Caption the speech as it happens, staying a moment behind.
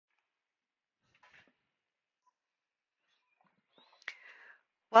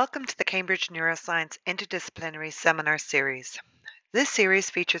Welcome to the Cambridge Neuroscience Interdisciplinary Seminar Series. This series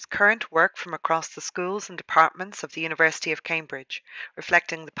features current work from across the schools and departments of the University of Cambridge,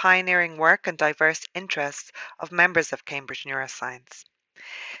 reflecting the pioneering work and diverse interests of members of Cambridge Neuroscience.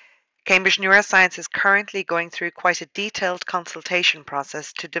 Cambridge Neuroscience is currently going through quite a detailed consultation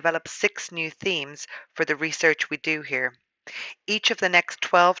process to develop 6 new themes for the research we do here. Each of the next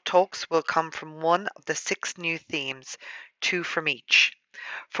 12 talks will come from one of the 6 new themes, 2 from each.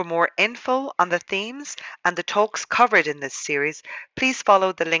 For more info on the themes and the talks covered in this series, please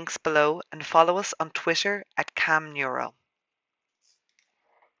follow the links below and follow us on Twitter at CamNeuro.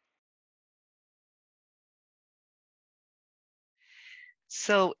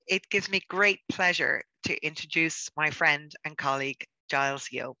 So it gives me great pleasure to introduce my friend and colleague, Giles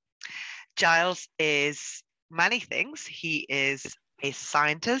Yeo. Giles is many things. He is a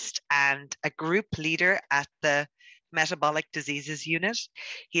scientist and a group leader at the Metabolic Diseases Unit.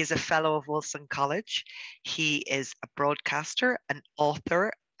 He is a fellow of Wolfson College. He is a broadcaster, an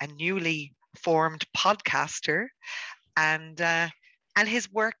author, a newly formed podcaster, and his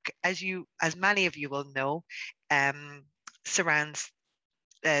work, as many of you will know, surrounds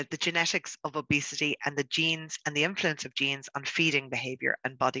the genetics of obesity and the genes and the influence of genes on feeding behavior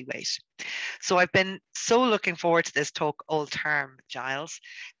and body weight. So I've been so looking forward to this talk all term, Giles,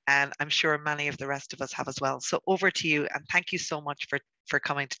 and I'm sure many of the rest of us have as well. So over to you, and thank you so much for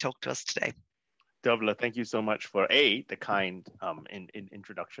coming to talk to us today. Dubla, thank you so much for the kind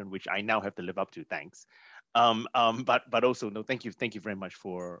introduction, which I now have to live up to. Thanks. But also no, thank you very much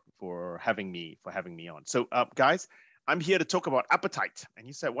for having me on. So guys, I'm here to talk about appetite. And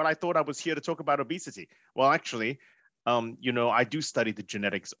you said, well, I thought I was here to talk about obesity. Well, actually, I do study the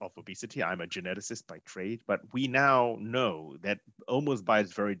genetics of obesity. I'm a geneticist by trade, but we now know that almost by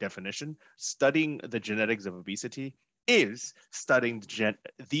its very definition, studying the genetics of obesity is studying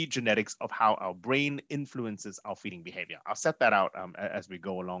the genetics of how our brain influences our feeding behavior. I'll set that out as we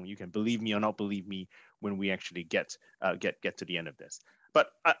go along. You can believe me or not believe me when we actually get to the end of this.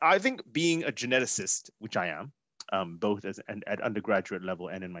 But I think being a geneticist, which I am, both at undergraduate level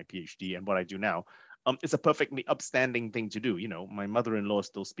and in my PhD, and what I do now, it's a perfectly upstanding thing to do. You know, my mother-in-law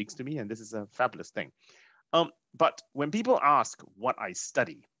still speaks to me, and this is a fabulous thing. But when people ask what I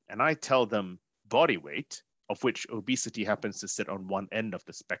study, and I tell them body weight, of which obesity happens to sit on one end of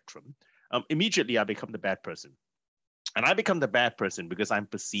the spectrum, immediately I become the bad person. And I become the bad person because I'm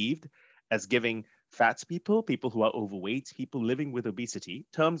perceived as giving fat people who are overweight, people living with obesity,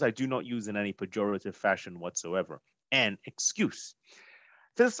 terms I do not use in any pejorative fashion whatsoever, an excuse.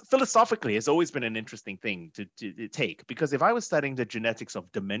 Philosophically, it's always been an interesting thing to take, because if I was studying the genetics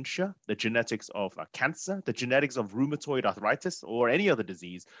of dementia, the genetics of cancer, the genetics of rheumatoid arthritis, or any other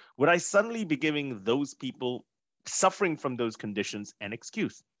disease, would I suddenly be giving those people suffering from those conditions an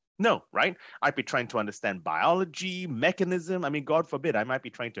excuse? No, right? I'd be trying to understand biology, mechanism. I mean, God forbid, I might be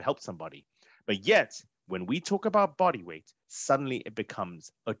trying to help somebody. But yet, when we talk about body weight, suddenly it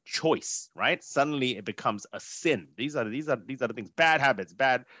becomes a choice, right? Suddenly it becomes a sin. These are the things, bad habits,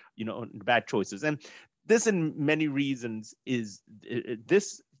 bad choices. And this, in many reasons, is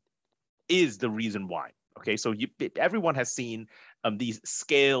the reason why. Okay, so everyone has seen these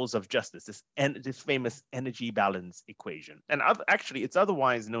scales of justice, this famous energy balance equation. And actually, it's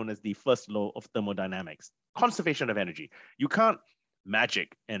otherwise known as the first law of thermodynamics, conservation of energy. You can't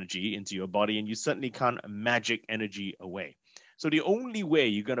magic energy into your body, and you certainly can't magic energy away. So the only way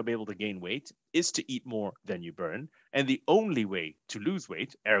you're going to be able to gain weight is to eat more than you burn. And the only way to lose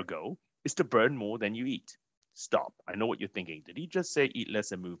weight, ergo, is to burn more than you eat. Stop. I know what you're thinking. Did he just say eat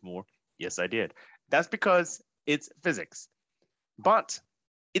less and move more? Yes, I did. That's because it's physics. But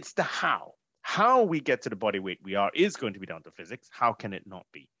it's the how. How we get to the body weight we are is going to be down to physics. How can it not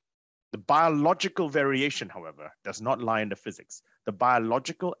be? The biological variation, however, does not lie in the physics. The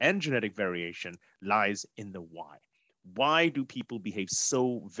biological and genetic variation lies in the why. Why do people behave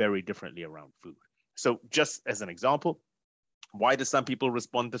so very differently around food? So just as an example, why do some people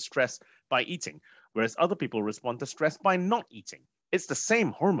respond to stress by eating, whereas other people respond to stress by not eating? It's the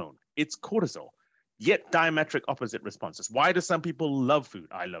same hormone. It's cortisol, yet diametric opposite responses. Why do some people love food?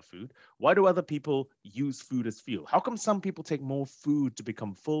 I love food. Why do other people use food as fuel? How come some people take more food to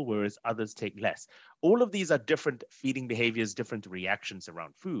become full, whereas others take less? All of these are different feeding behaviors, different reactions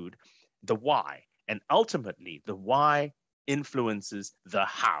around food. The why, and ultimately the why influences the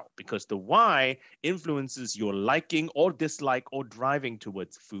how, because the why influences your liking or dislike or driving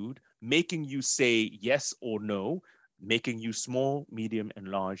towards food, making you say yes or no, making you small, medium, and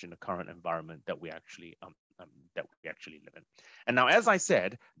large in the current environment that we actually we actually live in. And now, as I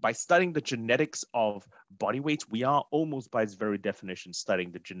said, by studying the genetics of body weight, we are almost by its very definition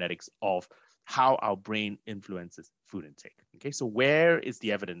studying the genetics of how our brain influences food intake. Okay, so where is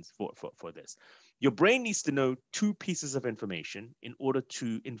the evidence for this? Your brain needs to know two pieces of information in order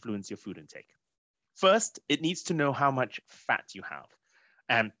to influence your food intake. First, it needs to know how much fat you have.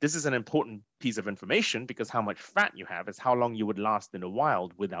 And this is an important piece of information because how much fat you have is how long you would last in the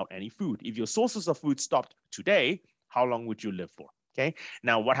wild without any food. If your sources of food stopped today, how long would you live for? Okay.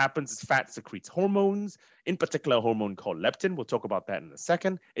 Now, what happens is fat secretes hormones, in particular a hormone called leptin. We'll talk about that in a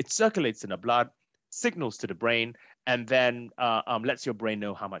second. It circulates in the blood, signals to the brain, and then lets your brain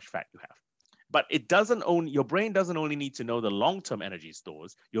know how much fat you have. But your brain doesn't only need to know the long-term energy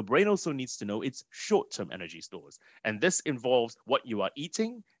stores, your brain also needs to know its short-term energy stores. And this involves what you are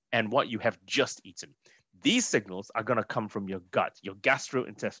eating and what you have just eaten. These signals are gonna come from your gut, your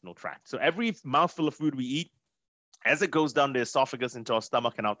gastrointestinal tract. So every mouthful of food we eat, as it goes down the esophagus into our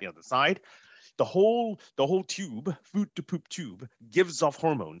stomach and out the other side, the whole tube, food to poop tube, gives off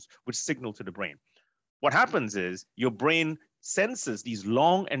hormones which signal to the brain. What happens is your brain senses these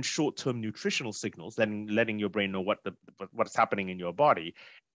long and short-term nutritional signals, letting your brain know what's happening in your body,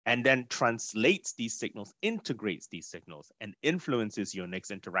 and then translates these signals, integrates these signals, and influences your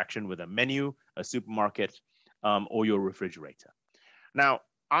next interaction with a menu, a supermarket, or your refrigerator. Now,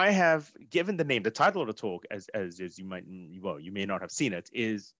 I have given the title of the talk, as you may not have seen it,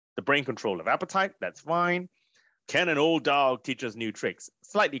 is The Brain Control of Appetite. That's fine. Can an old dog teach us new tricks?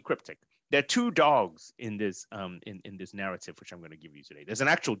 Slightly cryptic. There are two dogs in this in this narrative, which I'm going to give you today. There's an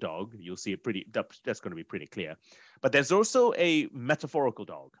actual dog. You'll see it that's going to be pretty clear. But there's also a metaphorical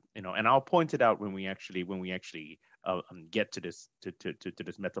dog, and I'll point it out when we actually get to this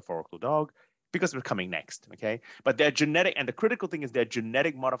this metaphorical dog, because we're coming next, okay? But they're genetic, and the critical thing is they're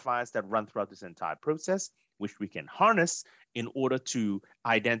genetic modifiers that run throughout this entire process, which we can harness in order to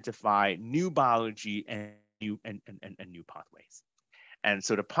identify new biology and new pathways. And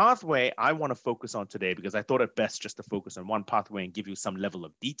so the pathway I want to focus on today, because I thought it best just to focus on one pathway and give you some level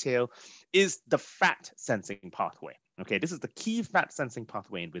of detail, is the fat sensing pathway. Okay, this is the key fat sensing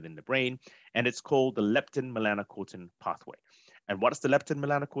pathway within the brain, and it's called the leptin-melanocortin pathway. And what is the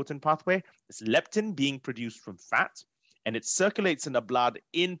leptin-melanocortin pathway? It's leptin being produced from fat, and it circulates in the blood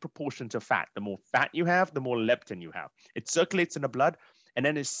in proportion to fat. The more fat you have, the more leptin you have. It circulates in the blood, and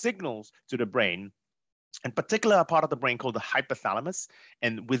then it signals to the brain, in particular a part of the brain called the hypothalamus.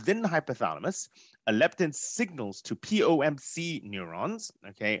 And within the hypothalamus, a leptin signals to POMC neurons,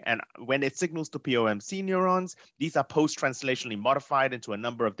 okay? And when it signals to POMC neurons, these are post-translationally modified into a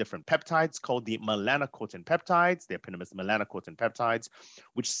number of different peptides called the melanocortin peptides, the eponymous melanocortin peptides,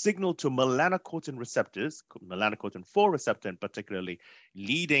 which signal to melanocortin receptors, melanocortin 4 receptor in particularly,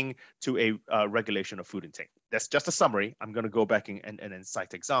 leading to a regulation of food intake. That's just a summary. I'm going to go back and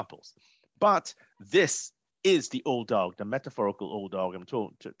cite examples. But this is the old dog, the metaphorical old dog I'm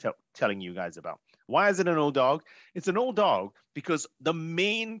telling you guys about. Why is it an old dog? It's an old dog because the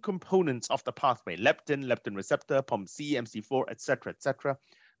main components of the pathway, leptin, leptin receptor, POMC, MC4, etc.,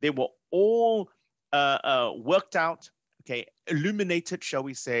 they were all worked out, okay, illuminated, shall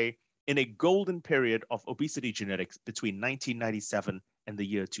we say, in a golden period of obesity genetics between 1997 and the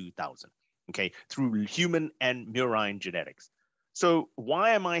year 2000, okay, through human and murine genetics. So why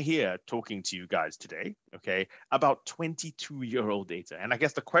am I here talking to you guys today, okay, about 22-year-old data? And I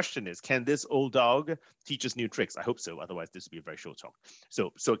guess the question is, can this old dog teach us new tricks? I hope so. Otherwise, this would be a very short talk.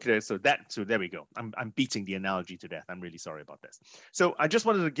 So there we go. I'm beating the analogy to death. I'm really sorry about this. So I just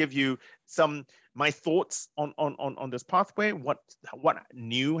wanted to give you my thoughts on this pathway. What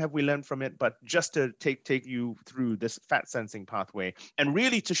new have we learned from it? But just to take you through this fat sensing pathway, and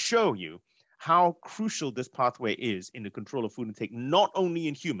really to show you how crucial this pathway is in the control of food intake, not only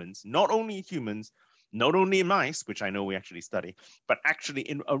in humans, not only in mice, which I know we actually study, but actually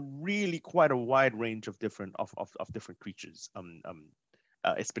in a really quite a wide range of different creatures.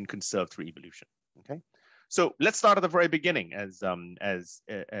 It's been conserved through evolution. Okay, so let's start at the very beginning, as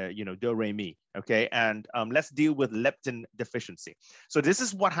do re mi. Okay, and let's deal with leptin deficiency. So this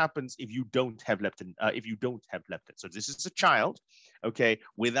is what happens if you don't have leptin. So this is a child, okay,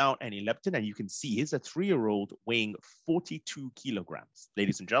 without any leptin, and you can see he's a 3-year-old weighing 42 kilograms.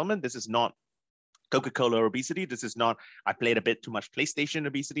 Ladies and gentlemen, this is not Coca-Cola obesity. This is not, I played a bit too much PlayStation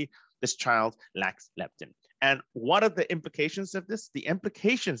obesity. This child lacks leptin. And what are the implications of this? The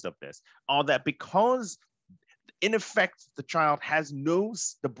implications of this are that because in effect, the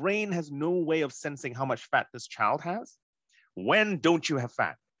brain has no way of sensing how much fat this child has. When don't you have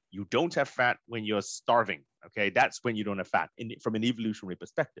fat? You don't have fat when you're starving. Okay, that's when you don't have fat from an evolutionary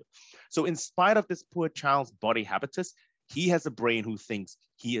perspective. So in spite of this poor child's body habitus, he has a brain who thinks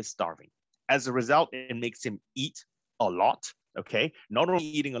he is starving. As a result, it makes him eat a lot. Okay, not only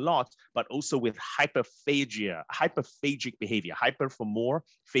eating a lot, but also with hyperphagia, hyperphagic behavior, hyper for more,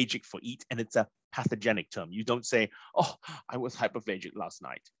 phagic for eat, and it's a pathogenic term. You don't say, oh, I was hyperphagic last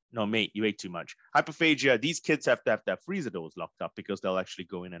night. No, mate, you ate too much. Hyperphagia, these kids have to have their freezer doors locked up because they'll actually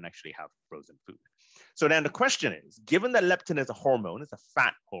go in and actually have frozen food. So then the question is, given that leptin is a hormone, it's a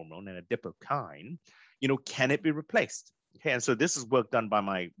fat hormone and a adipokine, can it be replaced? Okay, and so this is work done by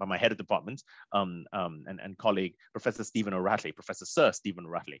my head of department and colleague, Professor Stephen O'Rahilly, Professor Sir Stephen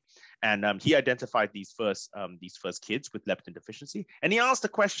O'Rahilly, and he identified these first kids with leptin deficiency, and he asked the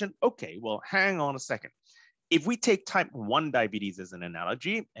question: okay, well, hang on a second. If we take type 1 diabetes as an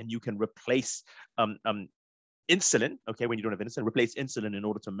analogy, and you can replace insulin, okay, when you don't have insulin, replace insulin in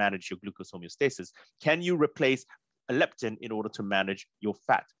order to manage your glucose homeostasis, can you replace a leptin in order to manage your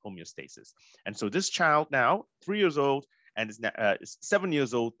fat homeostasis? And so this child now, 3 years old, and is 7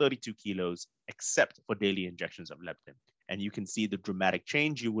 years old, 32 kilos, except for daily injections of leptin. And you can see the dramatic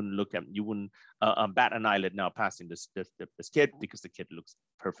change. You wouldn't bat an eyelid now passing this kid, because the kid looks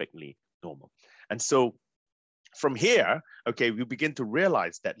perfectly normal. And so from here, okay, we begin to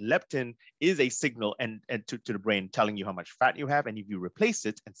realize that leptin is a signal and to the brain telling you how much fat you have. And if you replace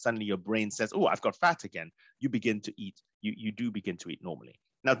it and suddenly your brain says, oh, I've got fat again, you begin to eat, you do begin to eat normally.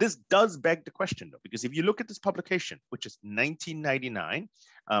 Now, this does beg the question, though, because if you look at this publication, which is 1999,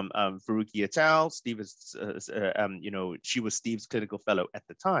 Faruqi et al., Steve is, she was Steve's clinical fellow at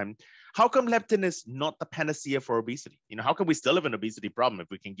the time. How come leptin is not the panacea for obesity? How come we still have an obesity problem if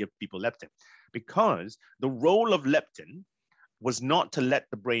we can give people leptin? Because the role of leptin was not to let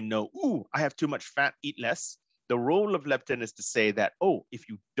the brain know, ooh, I have too much fat, eat less. The role of leptin is to say that, oh, if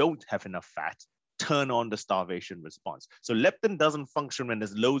you don't have enough fat, turn on the starvation response. So leptin doesn't function when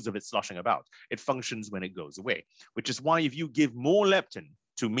there's loads of it sloshing about. It functions when it goes away, which is why if you give more leptin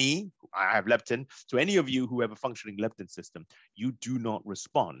to me, I have leptin, to any of you who have a functioning leptin system, you do not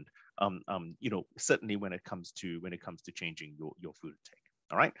respond. Certainly when it comes to changing your food intake.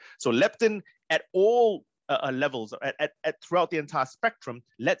 All right. So leptin at all levels, at throughout the entire spectrum,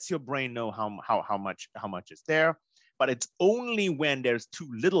 lets your brain know how much is there. But it's only when there's too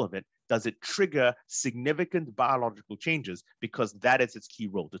little of it does it trigger significant biological changes, because that is its key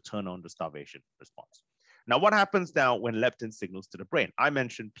role, to turn on the starvation response. Now, what happens now when leptin signals to the brain? I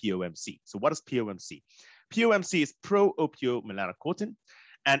mentioned POMC. So what is POMC? POMC is pro-opiomelanocortin,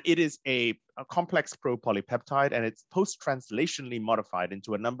 and it is a complex pro-polypeptide, and it's post-translationally modified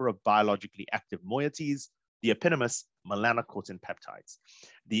into a number of biologically active moieties, the eponymous melanocortin peptides.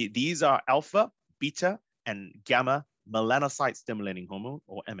 These are alpha, beta, and gamma melanocyte stimulating hormone,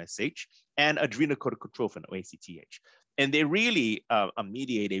 or MSH, and adrenocorticotrophin, or ACTH. And they really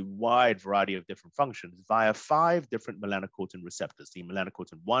mediate a wide variety of different functions via 5 different melanocortin receptors, the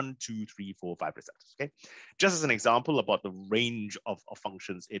melanocortin 1, 2, 3, 4, 5 receptors, okay? Just as an example about the range of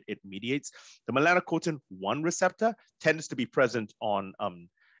functions it mediates, the melanocortin 1 receptor tends to be present on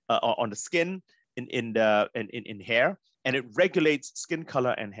the skin, in hair, and it regulates skin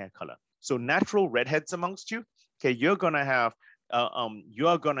color and hair color. So natural redheads amongst you, okay, you're gonna have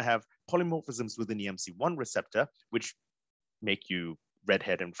polymorphisms within the MC1 receptor, which make you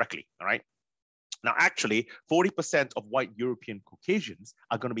redhead and freckly, all right? Now, actually, 40% of white European Caucasians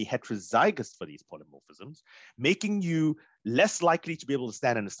are going to be heterozygous for these polymorphisms, making you less likely to be able to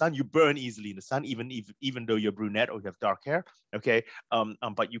stand in the sun. You burn easily in the sun, even though you're brunette or you have dark hair, okay?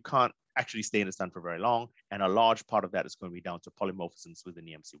 But you can't actually stay in the sun for very long, and a large part of that is going to be down to polymorphisms within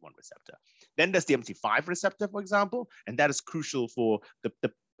the MC1 receptor. Then there's the MC5 receptor, for example, and that is crucial for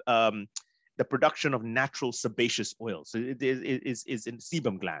the production of natural sebaceous oils. So it is in the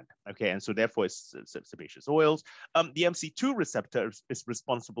sebum gland, okay, and so therefore it's sebaceous oils. The MC2 receptor is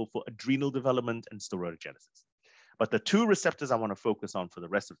responsible for adrenal development and steroidogenesis. But the 2 receptors I want to focus on for the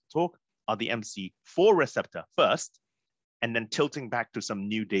rest of the talk are the MC4 receptor first, and then tilting back to some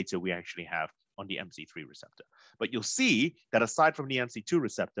new data we actually have on the MC3 receptor. But you'll see that aside from the MC2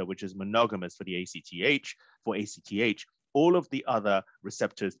 receptor, which is monogamous for the ACTH, all of the other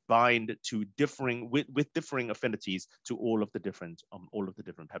receptors bind to differing affinities to all of the different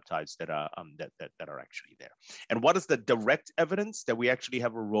peptides that are actually there. And what is the direct evidence that we actually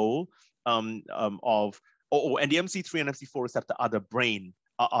have a role and the MC3 and MC4 receptor are the brain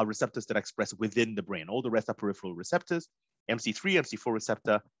are receptors that are expressed within the brain. All the rest are peripheral receptors. MC3, MC4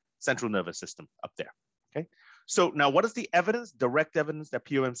 receptor, central nervous system up there. Okay, So now, what is the evidence, direct evidence that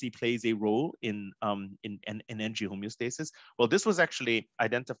POMC plays a role in energy homeostasis? Well, this was actually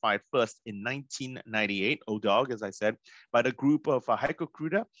identified first in 1998, ODOG, as I said, by the group of Heiko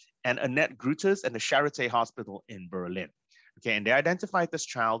Kruder and Annette Gruters and the Charité Hospital in Berlin. Okay, and they identified this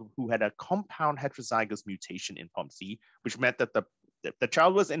child who had a compound heterozygous mutation in POMC, which meant that the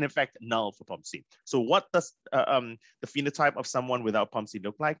child was in effect null for POMC. So what does the phenotype of someone without POMC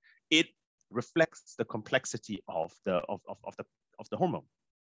look like? It reflects the complexity of the hormone,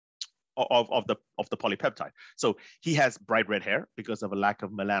 of the polypeptide. So he has bright red hair because of a lack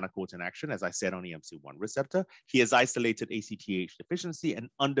of melanocortin action, as I said, on the MC1 receptor. He has isolated ACTH deficiency and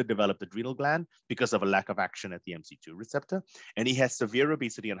underdeveloped adrenal gland because of a lack of action at the MC2 receptor. And he has severe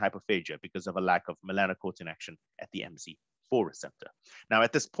obesity and hyperphagia because of a lack of melanocortin action at the MC4 receptor. Now,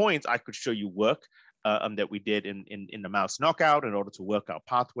 at this point, I could show you work that we did in the mouse knockout in order to work out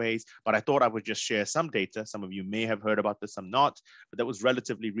pathways, but I thought I would just share some data. Some of you may have heard about this, some not, but that was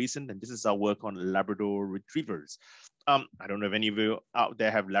relatively recent, and this is our work on Labrador retrievers. I don't know if any of you out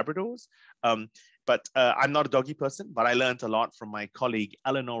there have Labradors, but I'm not a doggy person, but I learned a lot from my colleague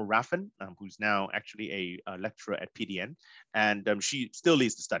Eleanor Raffin, who's now actually a lecturer at PDN, and she still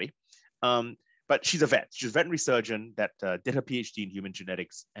leads the study. But she's a vet. She's a veterinary surgeon that did her PhD in human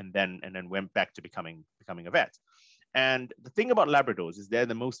genetics and then went back to becoming a vet. And the thing about Labradors is they're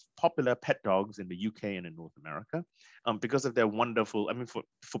the most popular pet dogs in the UK and in North America because of their wonderful, I mean, for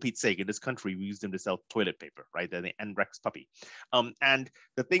Pete's sake, in this country, we use them to sell toilet paper, right? They're the Andrex puppy. And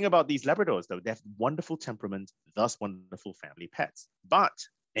the thing about these Labradors, though, they have wonderful temperament, thus wonderful family pets. But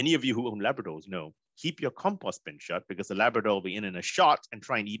any of you who own Labradors know, keep your compost bin shut because the Labrador will be in a shot and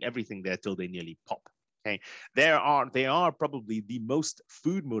try and eat everything there till they nearly pop. Okay, they are probably the most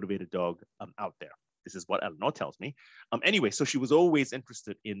food motivated dog out there. This is what Eleanor tells me. Anyway, so she was always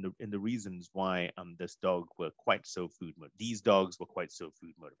interested in the reasons why this dog were quite so these dogs were quite so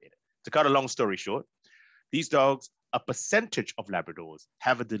food motivated. To cut a long story short, these dogs, a percentage of Labradors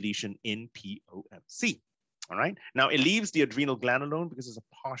have a deletion in POMC. All right. Now it leaves the adrenal gland alone because it's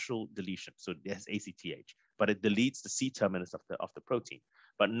a partial deletion. So it has ACTH, but it deletes the C terminus of the protein.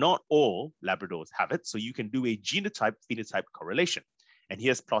 But not all Labradors have it. So you can do a genotype phenotype correlation. And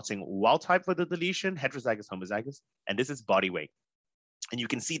here's plotting wild type for the deletion, heterozygous, homozygous, and this is body weight. And you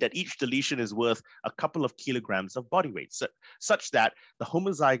can see that each deletion is worth a couple of kilograms of body weight, such that the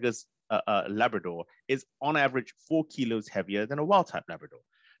homozygous Labrador is on average 4 kilos heavier than a wild type Labrador.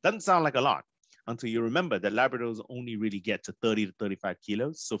 Doesn't sound like a lot, until you remember that Labradors only really get to 30 to 35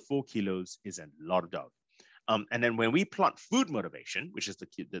 kilos. So 4 kilos is a lot of dog. And then when we plot food motivation, which is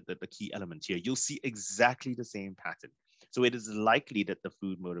the key element here, you'll see exactly the same pattern. So it is likely that the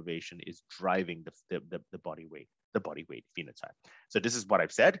food motivation is driving the body weight phenotype. So this is what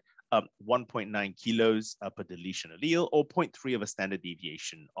I've said, 1.9 kilos per deletion allele, or 0.3 of a standard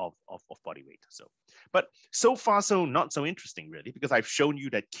deviation of body weight. But so far, so not so interesting, really, because I've shown you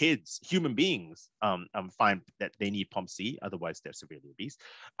that human beings, find that they need POMC, otherwise they're severely obese.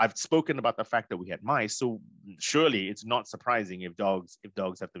 I've spoken about the fact that we had mice, so surely it's not surprising if dogs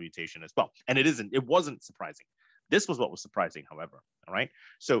have the mutation as well. And it wasn't surprising. This was what was surprising, however. All right.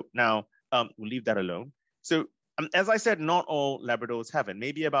 So now we'll leave that alone. So as I said, not all Labradors have it.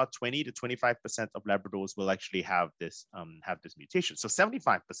 Maybe about 20 to 25% of Labradors will actually have this mutation. So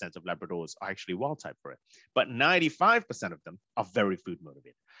 75% of Labradors are actually wild type for it, but 95% of them are very food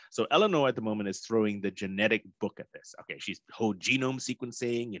motivated. So Eleanor at the moment is throwing the genetic book at this. Okay, she's whole genome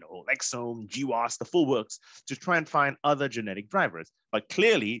sequencing, whole exome, GWAS, the full works to try and find other genetic drivers. But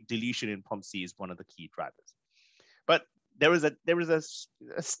clearly, deletion in POMC is one of the key drivers. But there is a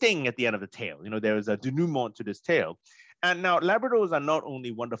sting at the end of the tail. There is a denouement to this tale. And now Labradors are not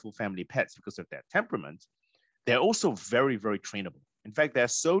only wonderful family pets because of their temperament, they're also very, very trainable. In fact, they're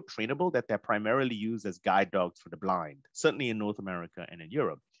so trainable that they're primarily used as guide dogs for the blind, certainly in North America and in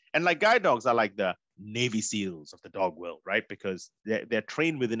Europe. And like guide dogs are like the Navy SEALs of the dog world, right? Because they're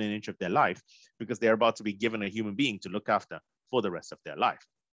trained within an inch of their life because they're about to be given a human being to look after for the rest of their life.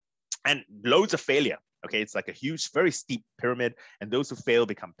 And loads of failure. Okay, it's like a huge, very steep pyramid, and those who fail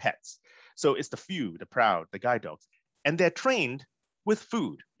become pets. So it's the few, the proud, the guide dogs, and they're trained with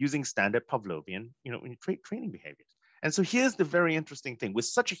food using standard Pavlovian, training behaviors. And so here's the very interesting thing: with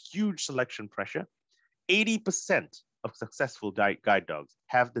such a huge selection pressure, 80% of successful guide dogs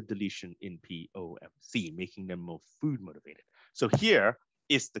have the deletion in POMC, making them more food motivated. So here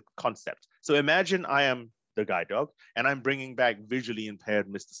is the concept. So imagine I am the guide dog, and I'm bringing back visually impaired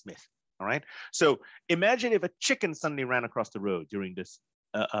Mr. Smith. All right. So imagine if a chicken suddenly ran across the road during this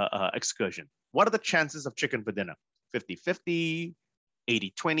excursion. What are the chances of chicken for dinner? 50-50,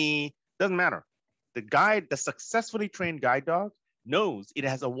 80-20, doesn't matter. the successfully trained guide dog knows it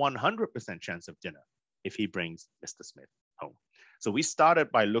has a 100% chance of dinner if he brings Mr. Smith home. So we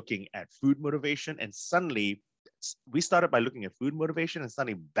started by looking at food motivation, and suddenly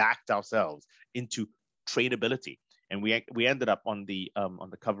backed ourselves into trainability. And we ended up on the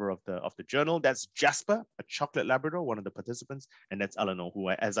cover of the journal. That's Jasper, a chocolate Labrador, one of the participants, and that's Eleanor, who,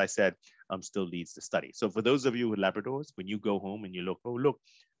 as I said, still leads the study. So for those of you with Labradors, when you go home and you look, oh look,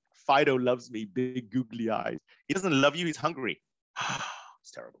 Fido loves me, big googly eyes. He doesn't love you, he's hungry.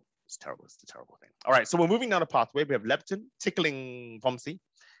 It's terrible. It's terrible. It's a terrible thing. All right, so we're moving down the pathway. We have leptin tickling POMC.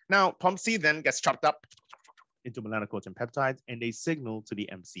 Now, POMC then gets chopped up into melanocortin peptides, and they signal to the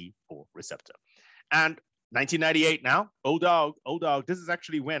MC4 receptor. And 1998 now, old dog. This is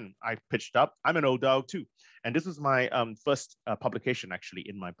actually when I pitched up. I'm an old dog too. And this was my first publication actually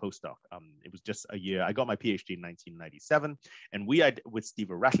in my postdoc. It was just a year. I got my PhD in 1997, and we had with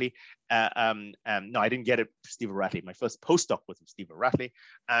Steve O'Rahilly. No, I didn't get it, Steve O'Rahilly. My first postdoc was with Steve O'Rahilly,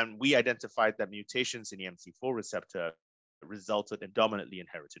 and we identified that mutations in the MC4 receptor resulted in dominantly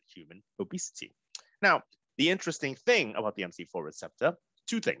inherited human obesity. Now, the interesting thing about the MC4 receptor,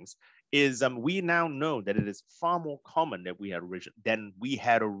 two things, is we now know that it is far more common than we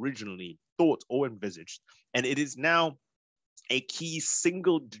had originally thought or envisaged. And it is now a key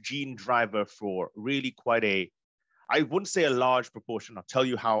single gene driver for really quite I wouldn't say a large proportion. I'll tell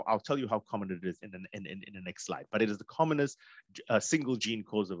you how common it is in the next slide, but it is the commonest single gene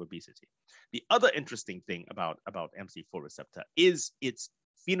cause of obesity. The other interesting thing about MC4 receptor is its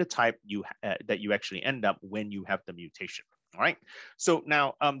phenotype that you actually end up when you have the mutation. All right. So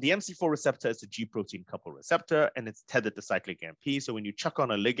now the MC4 receptor is a G protein coupled receptor, and it's tethered to cyclic AMP. So when you chuck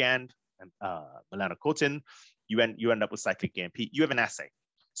on a ligand and melanocortin, you end up with cyclic AMP. You have an assay.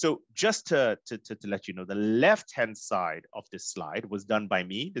 So just to let you know, the left-hand side of this slide was done by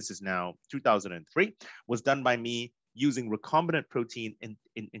me. This is now 2003, was done by me using recombinant protein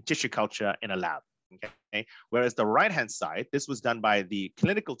in tissue culture in a lab. Okay. Whereas the right-hand side, this was done by the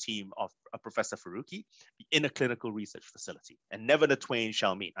clinical team of Professor Faruqi in a clinical research facility. And never the twain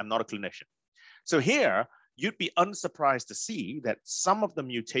shall meet. I'm not a clinician. So here, you'd be unsurprised to see that some of the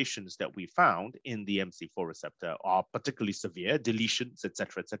mutations that we found in the MC4 receptor are particularly severe, deletions, et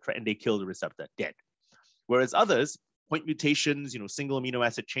cetera, and they kill the receptor dead. Whereas others, point mutations, single amino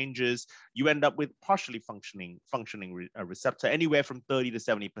acid changes, you end up with partially functioning receptor, anywhere from 30 to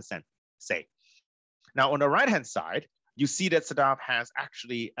 70%, say. Now, on the right-hand side, you see that Sadaf has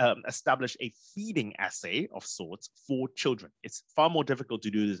actually established a feeding assay of sorts for children. It's far more difficult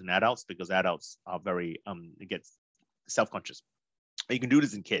to do this in adults because adults are very, get self-conscious. You can do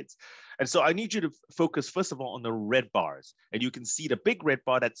this in kids. And so I need you to focus, first of all, on the red bars. And you can see the big red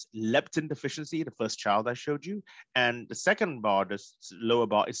bar, that's leptin deficiency, the first child I showed you. And the second bar, this lower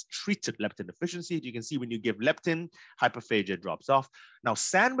bar, is treated leptin deficiency. You can see when you give leptin, hyperphagia drops off. Now,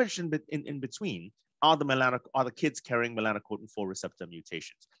 sandwiched in between are the kids carrying melanocortin-4 receptor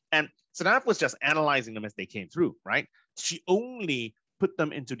mutations. And Sadaf was just analyzing them as they came through, right? She only put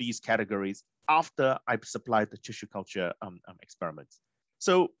them into these categories after I supplied the tissue culture experiments.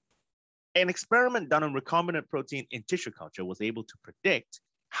 So an experiment done on recombinant protein in tissue culture was able to predict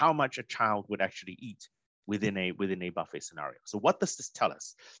how much a child would actually eat within a buffet scenario. So what does this tell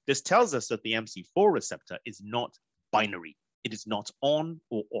us? This tells us that the MC4 receptor is not binary. It is not on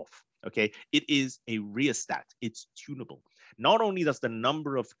or off. Okay, it is a rheostat. It's tunable. Not only does the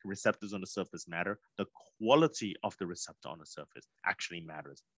number of receptors on the surface matter, the quality of the receptor on the surface actually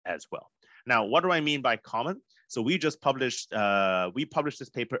matters as well. Now, what do I mean by common? So we just published, this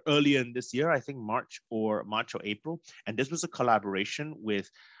paper earlier in this year, I think March or April, and this was a collaboration with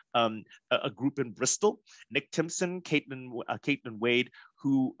a group in Bristol, Nick Timpson, Caitlin Wade,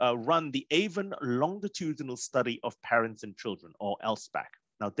 who run the Avon Longitudinal Study of Parents and Children, or LSPAC.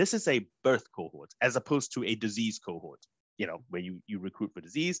 Now, this is a birth cohort as opposed to a disease cohort, where you recruit for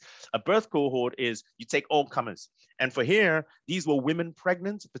disease. A birth cohort is you take all comers. And for here, these were women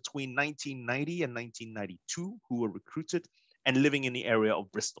pregnant between 1990 and 1992 who were recruited and living in the area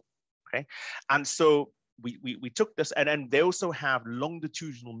of Bristol. Okay. And so we took this, and then they also have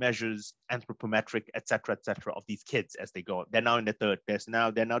longitudinal measures, anthropometric, et cetera, of these kids as they go. They're now in the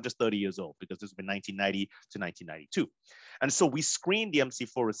they're now just 30 years old because this has been 1990 to 1992. And so we screened the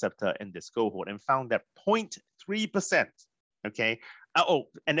MC4 receptor in this cohort and found that 0.3%, okay?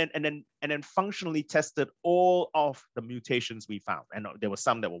 And then functionally tested all of the mutations we found. And there were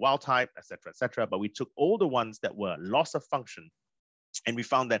some that were wild type, et cetera, but we took all the ones that were loss of function, and we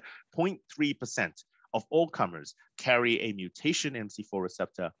found that 0.3% of all comers carry a mutation MC4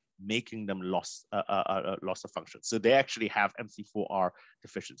 receptor making them loss of function. So they actually have MC4R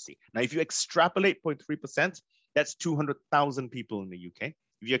deficiency. Now, if you extrapolate 0.3%, that's 200,000 people in the UK.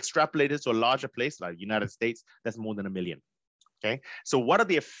 If you extrapolate it to a larger place like the United States, that's more than 1 million. Okay, so what are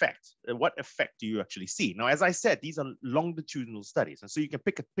the effects? What effect do you actually see? Now, as I said, these are longitudinal studies, and so you can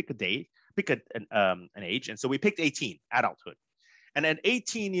pick a day, pick an age, and so we picked 18, adulthood, and at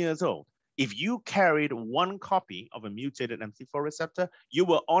 18 years old, if you carried 1 copy of a mutated MC4 receptor, you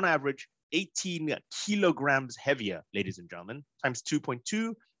were on average 18 kilograms heavier, ladies and gentlemen, times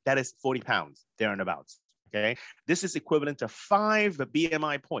 2.2, that is 40 pounds, there and abouts. Okay, this is equivalent to 5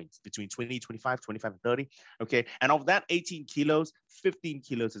 BMI points between 20, 25, 25, and 30. Okay, and of that 18 kilos, 15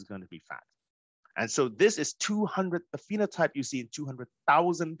 kilos is going to be fat. And so this is 200, the phenotype you see in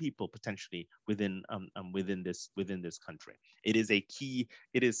 200,000 people potentially within this country. It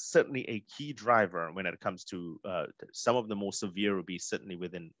is certainly a key driver when it comes to some of the more severe obese, certainly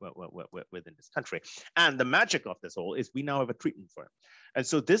within this country. And the magic of this all is we now have a treatment for it. And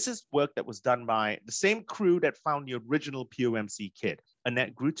so this is work that was done by the same crew that found the original POMC kit,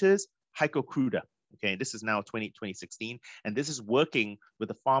 Annette Gruters, Heiko Kruder. Okay, this is now 2016, and this is working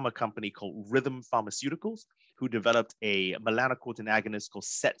with a pharma company called Rhythm Pharmaceuticals, who developed a melanocortin agonist called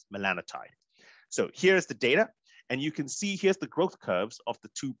setmelanotide. So here's the data, and you can see here's the growth curves of the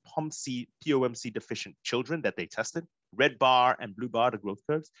 2 POMC deficient children that they tested. Red bar and blue bar, the growth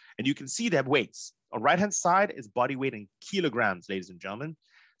curves, and you can see their weights. On right-hand side is body weight in kilograms, ladies and gentlemen.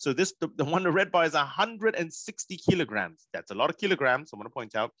 So this, the one, the red bar is 160 kilograms. That's a lot of kilograms, I want to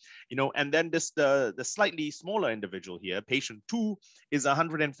point out, you know, and then this, the slightly smaller individual here, patient 2, is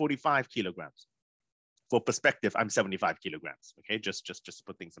 145 kilograms. For perspective, I'm 75 kilograms, okay? Just to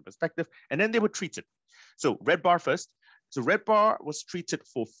put things in perspective. And then they were treated. So red bar first. So red bar was treated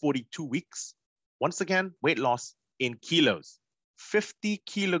for 42 weeks. Once again, weight loss in kilos, 50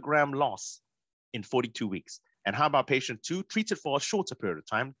 kilogram loss in 42 weeks. And how about patient 2, treated for a shorter period of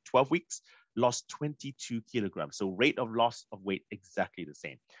time, 12 weeks, lost 22 kilograms. So rate of loss of weight exactly the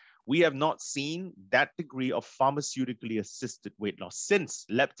same. We have not seen that degree of pharmaceutically assisted weight loss since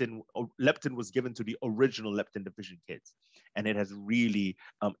leptin was given to the original leptin deficient kids. And it has really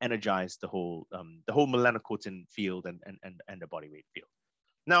energized the whole melanocortin field and the body weight field.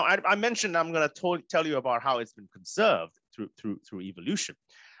 Now, I mentioned I'm going to tell you about how it's been conserved through evolution.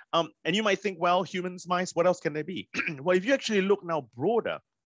 And you might think, well, humans, mice, what else can they be? Well, if you actually look now broader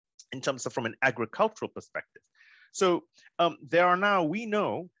in terms of from an agricultural perspective. So there are now, we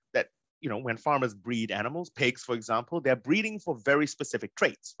know that, you know, when farmers breed animals, pigs, for example, they're breeding for very specific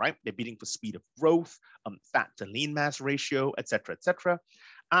traits, right? They're breeding for speed of growth, fat to lean mass ratio, et cetera, et cetera.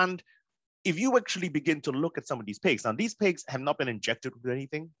 And if you actually begin to look at some of these pigs, now these pigs have not been injected with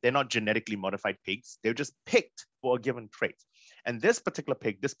anything. They're not genetically modified pigs. They're just picked for a given trait. And this particular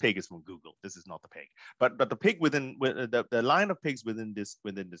pig, this pig is from Google. This is not the pig, but the pig within the line of pigs within this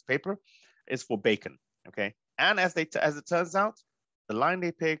paper is for bacon. Okay, and as it turns out, the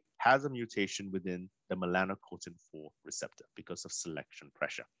line-day pig has a mutation within the melanocortin-4 receptor because of selection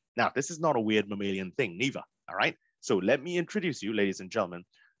pressure. Now, this is not a weird mammalian thing, neither. All right. So let me introduce you, ladies and gentlemen,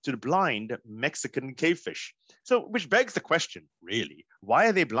 to the blind Mexican cavefish. So, which begs the question, really, why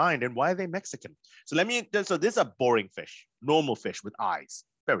are they blind and why are they Mexican? So so this is a boring fish, normal fish with eyes,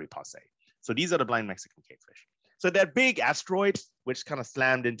 very passe. So these are the blind Mexican cavefish. So that big asteroid, which kind of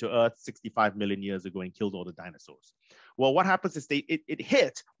slammed into Earth 65 million years ago and killed all the dinosaurs. Well, what happens is it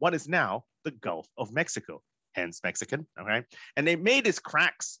hit what is now the Gulf of Mexico, hence Mexican, all right? And they made these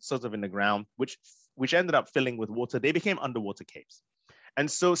cracks sort of in the ground, which ended up filling with water. They became underwater caves. And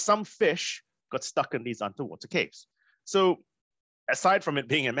so some fish got stuck in these underwater caves. So aside from it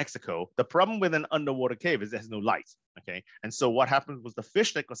being in Mexico, the problem with an underwater cave is there's no light, okay? And so what happened was the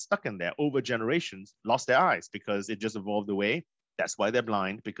fish that got stuck in there over generations lost their eyes because it just evolved away. That's why they're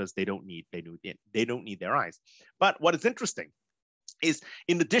blind, because they don't need their eyes. But what is interesting is,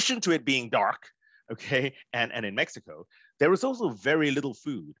 in addition to it being dark, okay, and in Mexico, there was also very little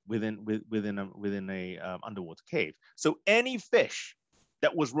food within a underwater cave. So any fish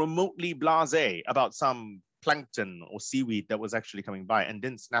that was remotely blasé about some plankton or seaweed that was actually coming by and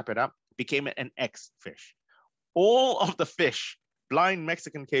didn't snap it up became an X-fish. All of the fish, blind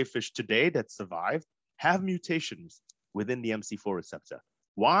Mexican cavefish today that survived, have mutations within the MC4 receptor.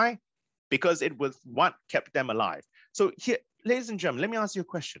 Why? Because it was what kept them alive. So here, ladies and gentlemen, let me ask you a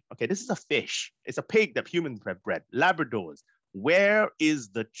question. Okay, this is a fish. It's a pig that humans have bred, Labradors. Where is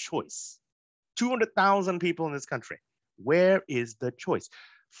the choice? 200,000 people in this country. Where is the choice?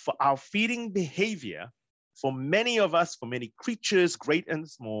 For our feeding behavior, for many of us, for many creatures, great and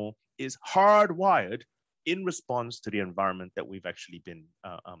small, is hardwired in response to the environment that we've actually been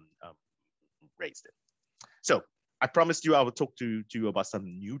raised in. So I promised you I would talk to you about some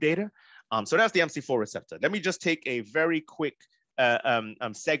new data. So that's the MC4 receptor. Let me just take a very quick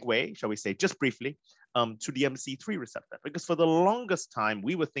segue, shall we say, just briefly, to the MC3 receptor, because for the longest time,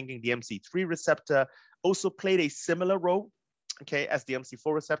 we were thinking the MC3 receptor also played a similar role, okay, as the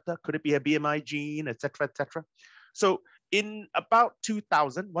MC4 receptor. Could it be a BMI gene, et cetera, et cetera? So in about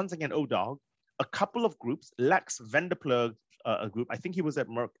 2000, once again, ODOG, a couple of groups, Lex Vanderplug group, I think he was at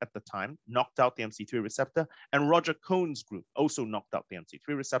Merck at the time, knocked out the MC3 receptor, and Roger Cohn's group also knocked out the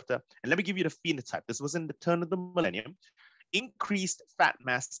MC3 receptor. And let me give you the phenotype. This was in the turn of the millennium. Increased fat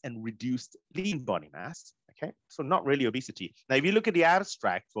mass and reduced lean body mass. Okay, so not really obesity. Now, if you look at the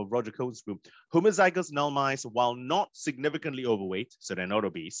abstract for Roger Cohn's group, homozygous null mice, while not significantly overweight, so they're not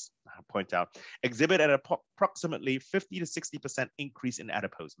obese, I point out, exhibit at approximately 50 to 60% increase in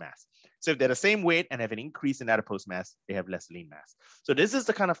adipose mass. So if they're the same weight and have an increase in adipose mass, they have less lean mass. So this is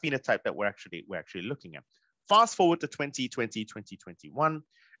the kind of phenotype that we're actually looking at. Fast forward to 2020, 2021,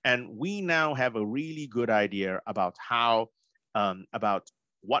 and we now have a really good idea about how about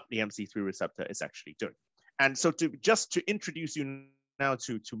what the MC3 receptor is actually doing. And so just to introduce you now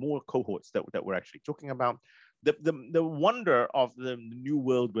to more cohorts that we're actually talking about, the wonder of the new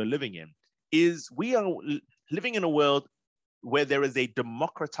world we're living in is we are living in a world where there is a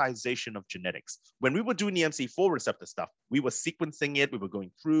democratization of genetics. When we were doing the MC4 receptor stuff, we were sequencing it, we were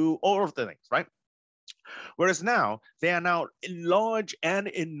going through all of the things, right? Whereas now, there are now large and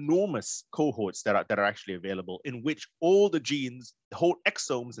enormous cohorts that are actually available, in which all the genes, the whole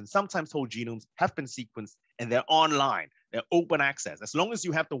exomes, and sometimes whole genomes have been sequenced, and they're online, they're open access. As long as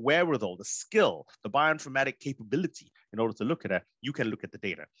you have the wherewithal, the skill, the bioinformatic capability in order to look at it, you can look at the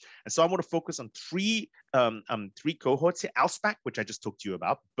data. And so I want to focus on three cohorts here. ALSPAC, which I just talked to you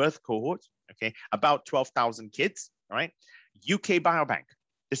about, birth cohort, okay, about 12,000 kids, all right? UK Biobank,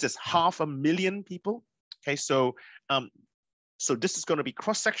 this is 500,000 people. Okay, so so this is going to be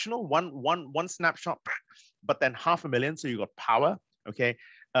cross-sectional, one snapshot, but then 500,000. So you got power. Okay,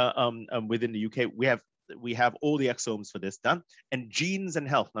 within the UK, we have all the exomes for this done. And Genes and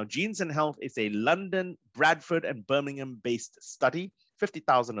Health. Now, Genes and Health is a London, Bradford, and Birmingham-based study.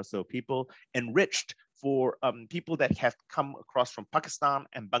 50,000 or so people, enriched for people that have come across from Pakistan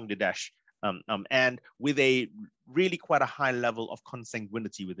and Bangladesh. And with a really quite a high level of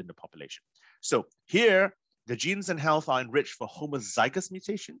consanguinity within the population. So here, the Genes and Health are enriched for homozygous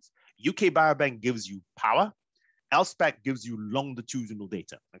mutations. UK Biobank gives you power. ALSPAC gives you longitudinal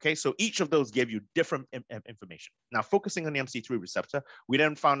data. Okay, so each of those gave you different information. Now, focusing on the MC3 receptor, we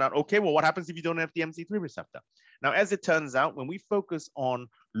then found out, okay, well, what happens if you don't have the MC3 receptor? Now, as it turns out, when we focus on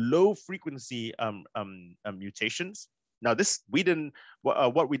low frequency mutations, now this, we didn't,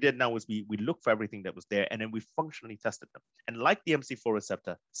 what we did now was we looked for everything that was there, and then we functionally tested them. And like the MC4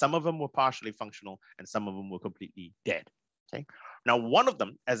 receptor, some of them were partially functional and some of them were completely dead, okay? Now, one of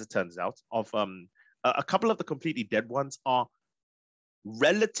them, as it turns out, of a couple of the completely dead ones are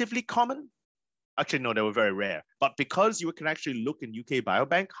relatively common. Actually, no, they were very rare. But because you can actually look in UK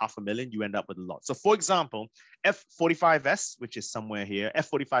Biobank, 500,000, you end up with a lot. So for example, F45S, which is somewhere here,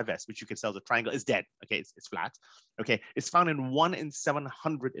 F45S, which you can tell as a triangle, is dead. Okay, it's flat. Okay, it's found in 1 in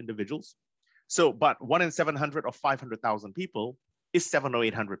 700 individuals. So, but 1 in 700 or 500,000 people is 700 or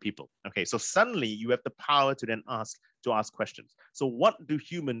 800 people. Okay, so suddenly you have the power to then ask questions. So what do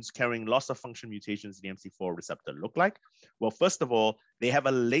humans carrying loss of function mutations in the MC4 receptor look like? Well, first of all, they have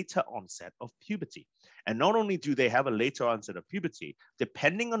a later onset of puberty. And not only do they have a later onset of puberty,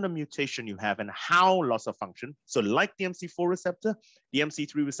 depending on the mutation you have and how loss of function, so like the MC4 receptor, the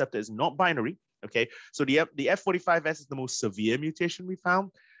MC3 receptor is not binary. Okay, so the F45S is the most severe mutation we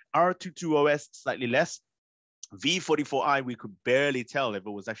found. R22OS, slightly less. V44I, we could barely tell if it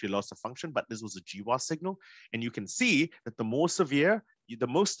was actually loss of function, but this was a GWAS signal. And you can see that the most severe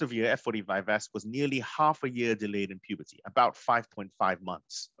F45S was nearly half a year delayed in puberty, about 5.5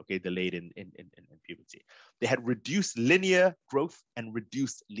 months, okay, delayed in puberty. They had reduced linear growth and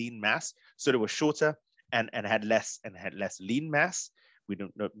reduced lean mass. So they were shorter and had less lean mass. We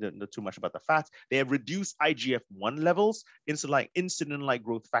don't know too much about the fat. They have reduced IGF-1 levels, insulin-like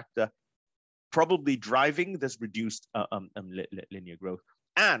growth factor, probably driving this reduced linear growth.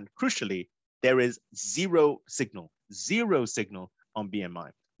 And crucially, there is zero signal on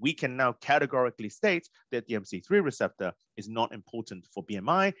BMI. We can now categorically state that the MC3 receptor is not important for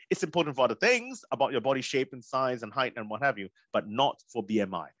BMI. It's important for other things about your body shape and size and height and what have you, but not for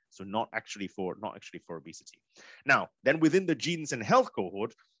BMI. So not actually for obesity. Now, then within the Genes and Health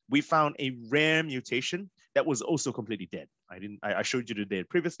cohort, we found a rare mutation that was also completely dead. I showed you the dead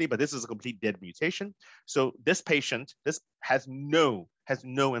previously, but this is a complete dead mutation. So this patient, this has no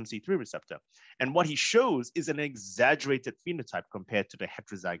MC3 receptor. And what he shows is an exaggerated phenotype compared to the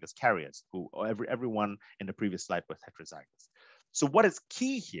heterozygous carriers, who everyone in the previous slide was heterozygous. So what is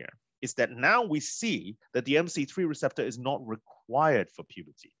key here is that now we see that the MC3 receptor is not required for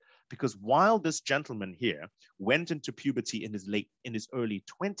puberty, because while this gentleman here went into puberty in his early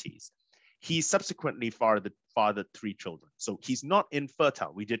 20s, he subsequently fathered 3 children. So he's not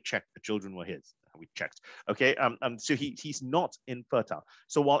infertile. We did check, the children were his. We checked. Okay. So he's not infertile.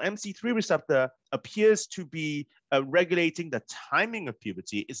 So while MC3 receptor appears to be regulating the timing of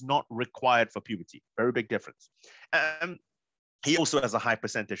puberty, is not required for puberty. Very big difference. He also has a high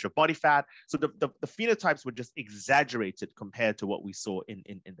percentage of body fat. So the phenotypes were just exaggerated compared to what we saw in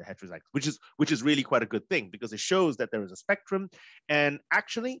the heterozygous, which is really quite a good thing, because it shows that there is a spectrum. And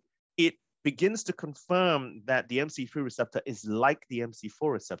actually, it begins to confirm that the MC3 receptor is like the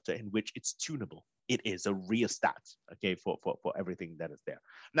MC4 receptor, in which it's tunable. It is a rheostat, okay, for everything that is there.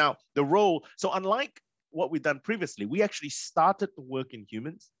 Now, the role, so unlike what we've done previously, we actually started the work in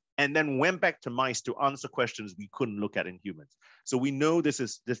humans and then went back to mice to answer questions we couldn't look at in humans. So we know this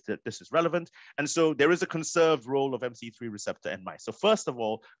is relevant. And so there is a conserved role of MC3 receptor in mice. So first of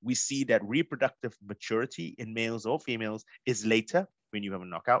all, we see that reproductive maturity in males or females is later when you have a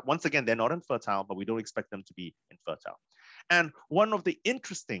knockout. Once again, they're not infertile, but we don't expect them to be infertile. And one of the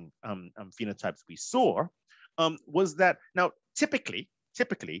interesting phenotypes we saw was that, now typically,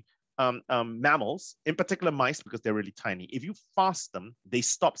 mammals, in particular mice, because they're really tiny, if you fast them, they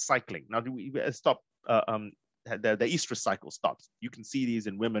stop cycling. Now, the estrous cycle stops. You can see these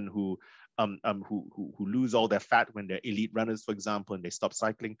in women who lose all their fat when they're elite runners, for example, and they stop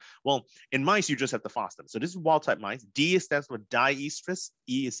cycling. Well, in mice, you just have to fast them. So this is wild type mice. D stands for diestrus,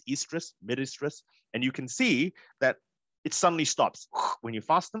 E is estrus, mid-estrus, and you can see that it suddenly stops when you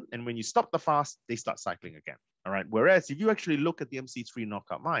fast them, and when you stop the fast, they start cycling again. All right. Whereas if you actually look at the MC3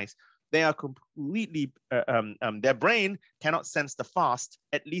 knockout mice, they are completely, their brain cannot sense the fast,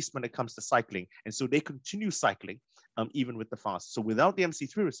 at least when it comes to cycling. And so they continue cycling even with the fast. So without the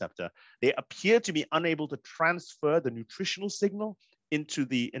MC3 receptor, they appear to be unable to transfer the nutritional signal into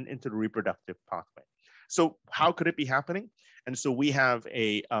the reproductive pathway. So how could it be happening? And so we have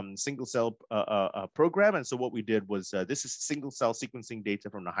a single cell program. And so what we did was, this is single cell sequencing data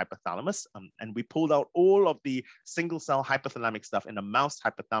from the hypothalamus. And we pulled out all of the single cell hypothalamic stuff in the mouse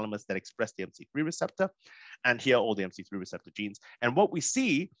hypothalamus that expressed the MC3 receptor. And here are all the MC3 receptor genes. And what we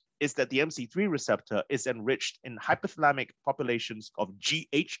see is that the MC3 receptor is enriched in hypothalamic populations of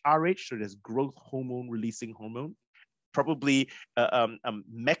GHRH, so there's growth hormone releasing hormone, probably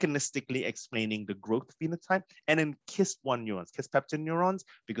mechanistically explaining the growth phenotype, and in KISS1 neurons, KISS peptin neurons,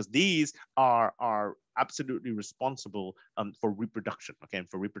 because these are absolutely responsible for reproduction, okay, and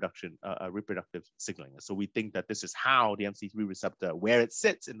for reproductive signaling. So we think that this is how the MC3 receptor, where it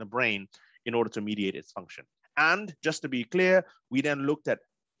sits in the brain in order to mediate its function. And just to be clear, we then looked at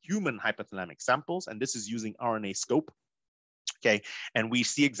human hypothalamic samples, and this is using RNA-scope. Okay, and we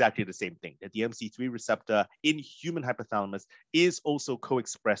see exactly the same thing, that the MC3 receptor in human hypothalamus is also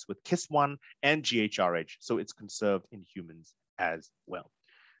co-expressed with KISS1 and GHRH, so it's conserved in humans as well.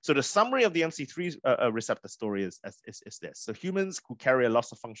 So the summary of the MC3 receptor story is this. So humans who carry a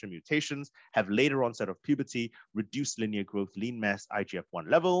loss of function mutations have later onset of puberty, reduced linear growth, lean mass, IGF-1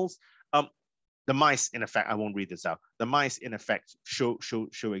 levels. The mice, in effect, I won't read this out. The mice, in effect, show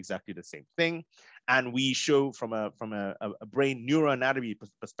exactly the same thing, and we show from a brain neuroanatomy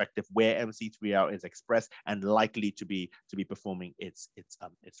perspective where MC3R is expressed and likely to be performing its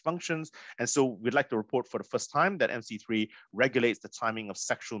functions. And so we'd like to report for the first time that MC3 regulates the timing of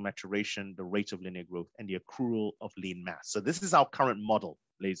sexual maturation, the rate of linear growth, and the accrual of lean mass. So this is our current model,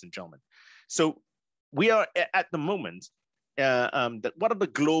 ladies and gentlemen. So we are at the moment. What are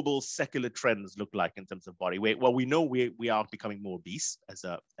the global secular trends look like in terms of body weight? Well, we know we are becoming more obese as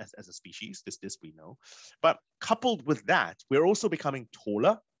a species. This we know, but coupled with that, we're also becoming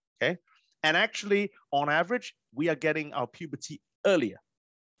taller. Okay, and actually, on average, we are getting our puberty earlier.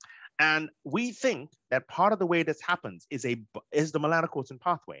 And we think that part of the way this happens is the melanocortin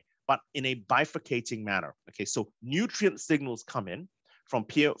pathway, but in a bifurcating manner. Okay, so nutrient signals come in from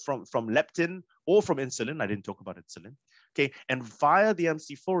leptin or from insulin. I didn't talk about insulin. Okay, and via the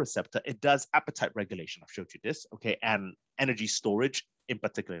MC4 receptor, it does appetite regulation. I've showed you this, okay, and energy storage, in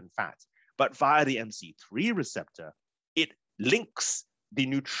particular in fat. But via the MC3 receptor, it links the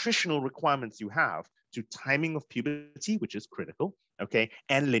nutritional requirements you have to timing of puberty, which is critical, okay,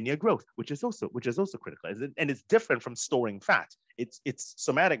 and linear growth, which is also critical, and it's different from storing fat. It's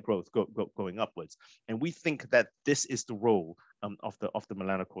somatic growth going upwards, and we think that this is the role of the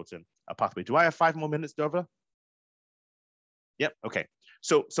melanocortin pathway. Do I have 5 more minutes, Derva? Yep. Okay.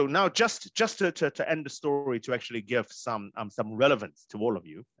 So now just to end the story, to actually give some relevance to all of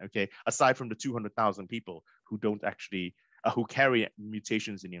you, okay, aside from the 200,000 people who don't actually who carry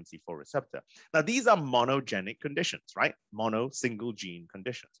mutations in the MC4 receptor. Now, these are monogenic conditions, right? Single gene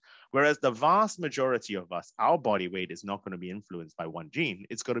conditions. Whereas the vast majority of us, our body weight is not going to be influenced by one gene.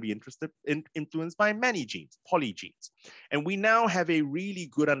 It's going to be influenced by many genes, polygenes. And we now have a really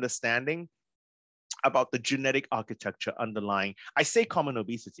good understanding about the genetic architecture underlying, I say common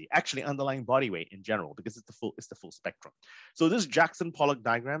obesity, actually underlying body weight in general, because it's the full spectrum. So this Jackson-Pollock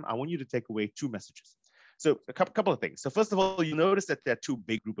diagram, I want you to take away 2 messages. So a couple of things. So first of all, you notice that there are 2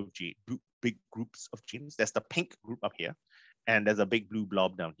 big groups of genes. There's the pink group up here, and there's a big blue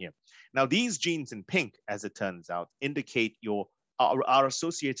blob down here. Now, these genes in pink, as it turns out, indicate are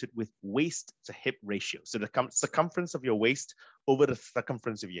associated with waist to hip ratio. So the circumference of your waist over the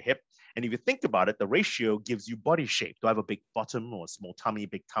circumference of your hip. And if you think about it, the ratio gives you body shape. Do I have a big bottom or a small tummy,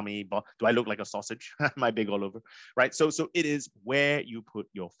 big tummy? Do I look like a sausage? Am I big all over? Right. So it is where you put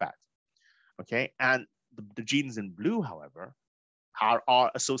your fat. Okay. And the genes in blue, however,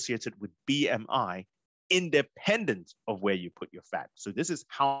 are associated with BMI independent of where you put your fat. So this is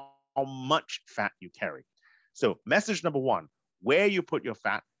how much fat you carry. So message number 1, where you put your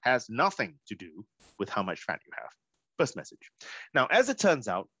fat has nothing to do with how much fat you have. First message. Now, as it turns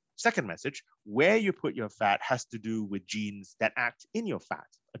out, second message, where you put your fat has to do with genes that act in your fat,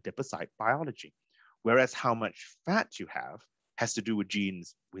 adipocyte biology. Whereas how much fat you have has to do with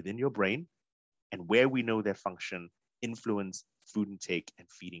genes within your brain, and where we know their function influence food intake and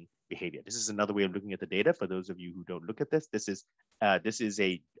feeding behavior. This is another way of looking at the data. For those of you who don't look at this, this is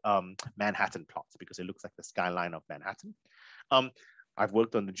a Manhattan plot, because it looks like the skyline of Manhattan. I've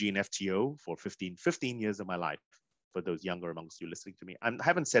worked on the gene FTO for 15 years of my life. For those younger amongst you listening to me, I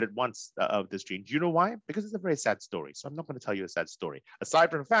haven't said it once of this gene. Do you know why? Because it's a very sad story. So I'm not going to tell you a sad story. Aside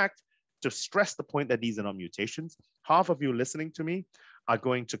from the fact, to stress the point that these are not mutations, half of you listening to me are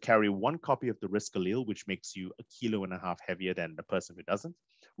going to carry 1 copy of the risk allele, which makes you 1.5 kilos heavier than the person who doesn't.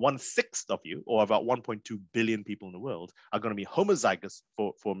 1/6 of you, or about 1.2 billion people in the world, are going to be homozygous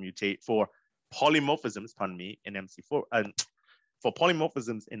for polymorphisms, pardon me, in MC4, for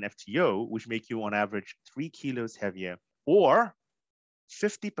polymorphisms in FTO, which make you on average 3 kilos heavier, or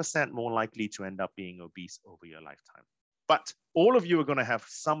 50% more likely to end up being obese over your lifetime. But all of you are going to have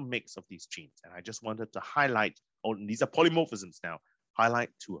some mix of these genes. And I just wanted to highlight, these are polymorphisms now, highlight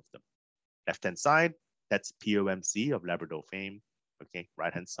 2 of them. Left-hand side, that's POMC of Labrador fame. Okay,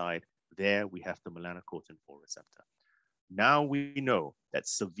 right-hand side, there we have the melanocortin 4 receptor. Now we know that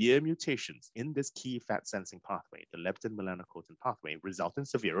severe mutations in this key fat sensing pathway, the leptin melanocortin pathway, result in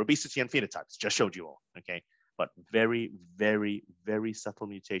severe obesity and phenotypes. Just showed you all, okay? But very, very, very subtle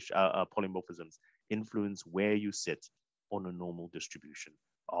mutation, polymorphisms influence where you sit on a normal distribution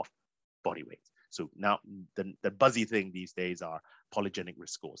of body weight. So now the buzzy thing these days are polygenic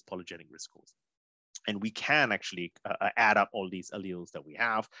risk scores. And we can actually add up all these alleles that we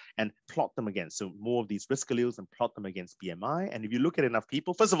have and plot them against. So more of these risk alleles and plot them against BMI. And if you look at enough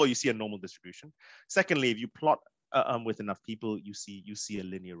people, first of all, you see a normal distribution. Secondly, if you plot with enough people, you see a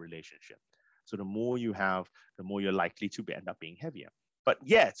linear relationship. So the more you have, the more you're likely to end up being heavier. But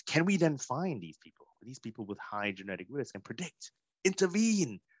yet, can we then find these people with high genetic risk, and predict,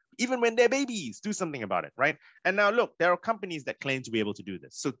 intervene, even when they're babies, do something about it, right? And now look, there are companies that claim to be able to do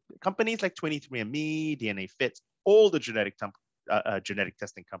this. So companies like 23andMe, DNA Fit, all the genetic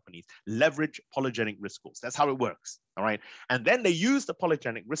testing companies leverage polygenic risk scores. That's how it works, all right? And then they use the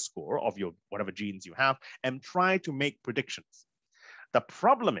polygenic risk score of your whatever genes you have and try to make predictions. The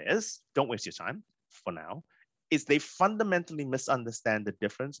problem is, don't waste your time for now, is they fundamentally misunderstand the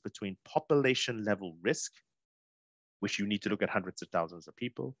difference between population level risk, which you need to look at hundreds of thousands of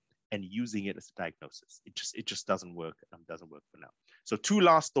people, and using it as a diagnosis. It just doesn't work. Doesn't work for now. So 2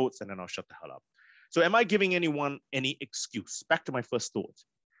 last thoughts, and then I'll shut the hell up. So am I giving anyone any excuse? Back to my first thought.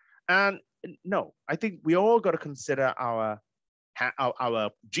 And no, I think we all got to consider our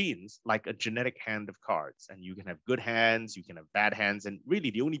genes like a genetic hand of cards. And you can have good hands, you can have bad hands, and really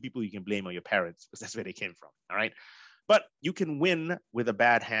the only people you can blame are your parents, because that's where they came from, all right? But you can win with a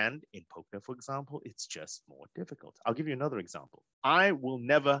bad hand in poker, for example. It's just more difficult. I'll give you another example. I will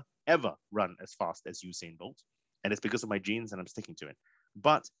never, ever run as fast as Usain Bolt, and it's because of my genes, and I'm sticking to it.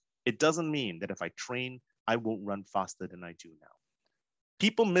 But it doesn't mean that if I train, I won't run faster than I do now.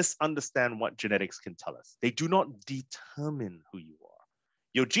 People misunderstand what genetics can tell us. They do not determine who you are.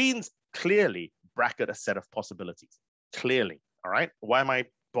 Your genes clearly bracket a set of possibilities. Clearly, all right? Why am I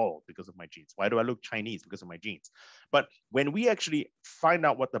bald? Because of my genes. Why do I look Chinese? Because of my genes. But when we actually find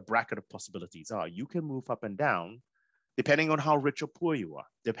out what the bracket of possibilities are, you can move up and down depending on how rich or poor you are,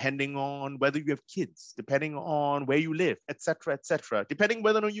 depending on whether you have kids, depending on where you live, et cetera, depending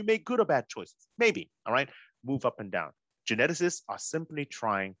whether or not you make good or bad choices. Maybe, all right? Move up and down. Geneticists are simply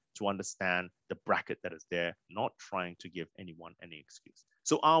trying to understand the bracket that is there, not trying to give anyone any excuse.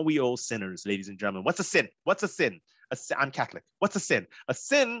 So are we all sinners, ladies and gentlemen? What's a sin? What's a sin? I'm Catholic. What's a sin? A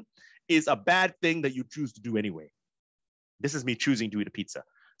sin is a bad thing that you choose to do anyway. This is me choosing to eat a pizza.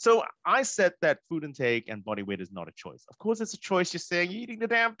 So I said that food intake and body weight is not a choice. Of course, it's a choice. You're saying you're eating the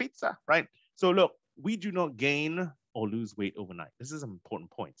damn pizza, right? So look, we do not gain or lose weight overnight. This is an important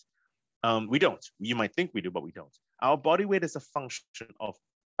point. We don't. You might think we do, but we don't. Our body weight is a function of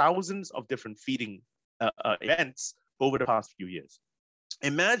thousands of different feeding events over the past few years.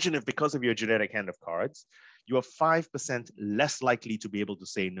 Imagine if because of your genetic hand of cards, you are 5% less likely to be able to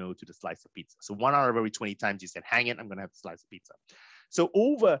say no to the slice of pizza. So 1 out of every 20 times you said, hang it, I'm going to have a slice of pizza. So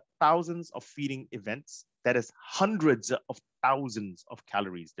over thousands of feeding events, that is hundreds of thousands of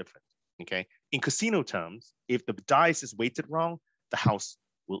calories different, okay? In casino terms, if the dice is weighted wrong, the house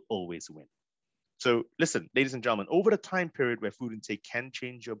will always win. So listen, ladies and gentlemen, over the time period where food intake can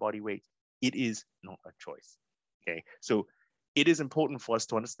change your body weight, it is not a choice, okay? So it is important for us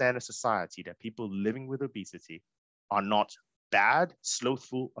to understand as a society that people living with obesity are not bad,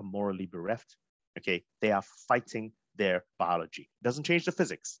 slothful, or morally bereft, okay? They are fighting their biology. It doesn't change the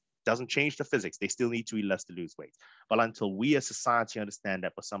physics. Doesn't change the physics. They still need to eat less to lose weight. But until we as society understand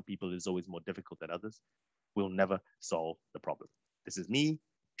that for some people it's always more difficult than others, we'll never solve the problem. This is me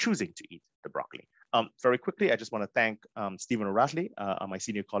choosing to eat the broccoli. Very quickly, I just want to thank Stephen O'Rahilly, my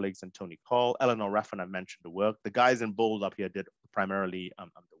senior colleagues, and Tony Call. Eleanor Raffin, I mentioned the work. The guys in bold up here did primarily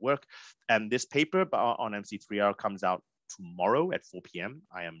the work. And this paper on MC3R comes out tomorrow at 4 p.m.,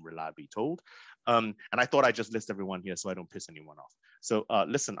 I am reliably told. And I thought I'd just list everyone here so I don't piss anyone off. So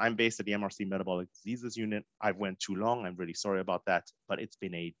listen, I'm based at the MRC Metabolic Diseases Unit. I've went too long. I'm really sorry about that, but it's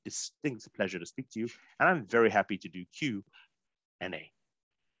been a distinct pleasure to speak to you. And I'm very happy to do Q&A.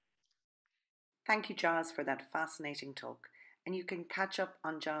 Thank you, Giles, for that fascinating talk. And you can catch up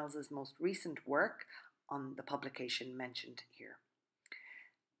on Giles's most recent work on the publication mentioned here.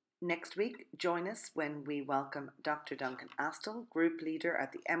 Next week, join us when we welcome Dr. Duncan Astle, Group Leader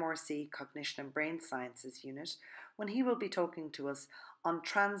at the MRC Cognition and Brain Sciences Unit, when he will be talking to us on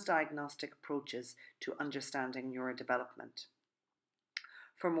transdiagnostic approaches to understanding neurodevelopment.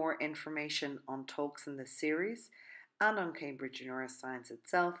 For more information on talks in this series and on Cambridge Neuroscience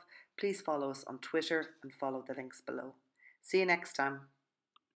itself, please follow us on Twitter and follow the links below. See you next time.